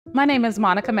My name is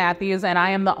Monika Matthews, and I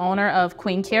am the owner of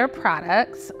Queen Care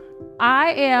Products.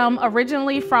 I am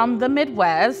originally from the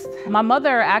Midwest. My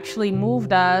mother actually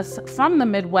moved us from the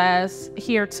Midwest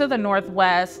here to the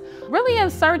Northwest, really in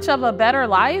search of a better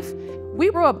life. We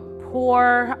grew up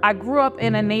poor. I grew up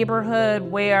in a neighborhood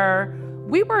where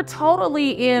we were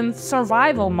totally in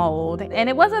survival mode. And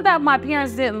it wasn't that my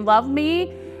parents didn't love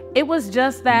me. It was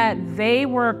just that they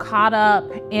were caught up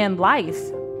in life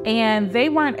and they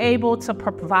weren't able to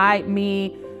provide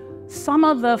me some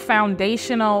of the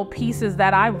foundational pieces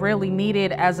that I really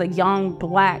needed as a young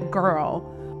Black girl.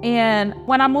 And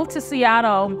when I moved to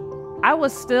Seattle, I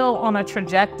was still on a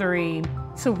trajectory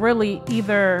to really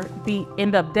either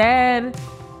end up dead,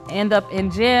 end up in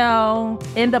jail,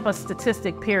 end up a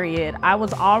statistic, period. I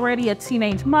was already a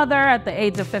teenage mother at the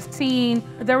age of 15.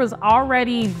 There was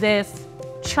already this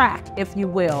track, if you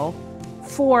will,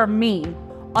 for me.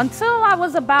 Until I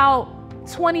was about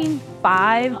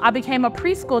 25, I became a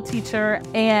preschool teacher,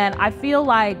 and I feel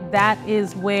like that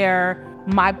is where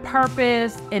my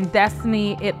purpose and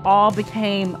destiny, it all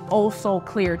became oh so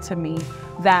clear to me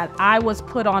that I was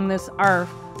put on this earth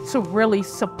to really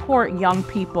support young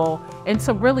people and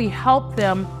to really help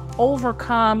them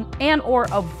overcome and or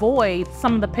avoid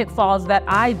some of the pitfalls that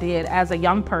I did as a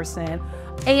young person.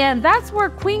 And that's where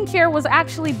Queen Care was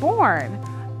actually born.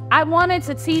 I wanted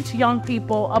to teach young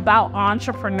people about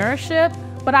entrepreneurship,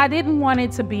 but I didn't want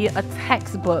it to be a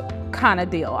textbook kind of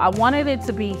deal. I wanted it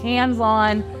to be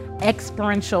hands-on,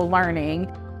 experiential learning.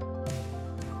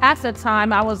 At the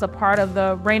time, I was a part of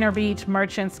the Rainier Beach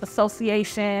Merchants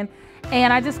Association,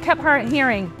 and I just kept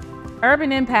hearing,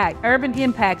 urban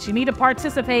impact, you need to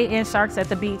participate in Sharks at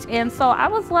the Beach. And so I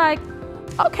was like,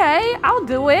 okay, I'll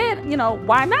do it,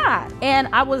 why not? And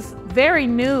I was very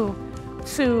new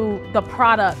to the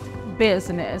product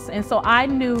business. And so I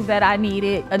knew that I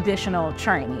needed additional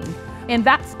training. And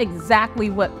that's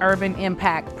exactly what Urban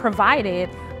Impact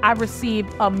provided. I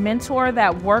received a mentor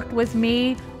that worked with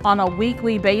me on a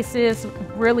weekly basis,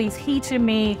 really teaching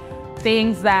me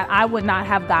things that I would not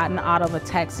have gotten out of a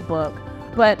textbook.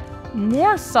 But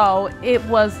more so, it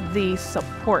was the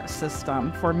support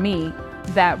system for me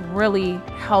that really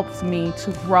helped me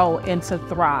to grow and to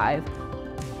thrive.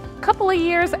 A couple of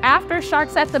years after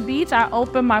Sharks at the Beach, I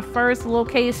opened my first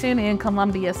location in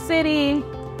Columbia City.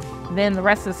 Then the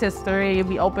rest is history.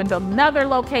 We opened another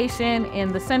location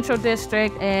in the Central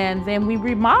District, and then we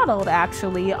remodeled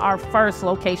actually our first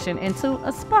location into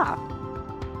a spa.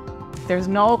 There's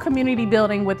no community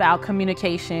building without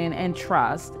communication and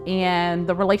trust. And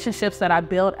the relationships that I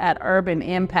built at Urban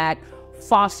Impact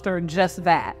fostered just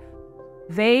that.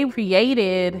 They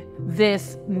created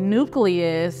this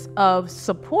nucleus of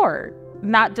support,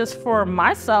 not just for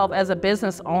myself as a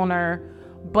business owner,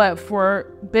 but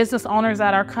for business owners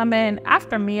that are coming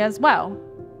after me as well.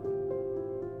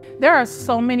 There are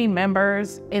so many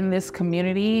members in this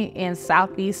community in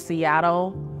Southeast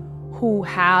Seattle who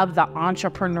have the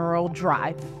entrepreneurial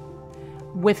drive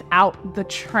without the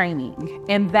training.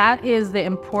 And that is the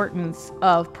importance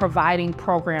of providing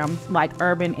programs like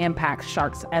Urban Impact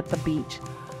Sharks at the Beach,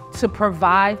 to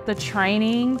provide the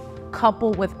training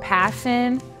coupled with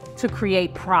passion to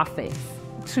create profits,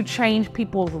 to change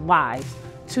people's lives,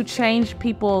 to change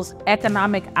people's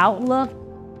economic outlook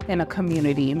in a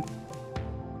community.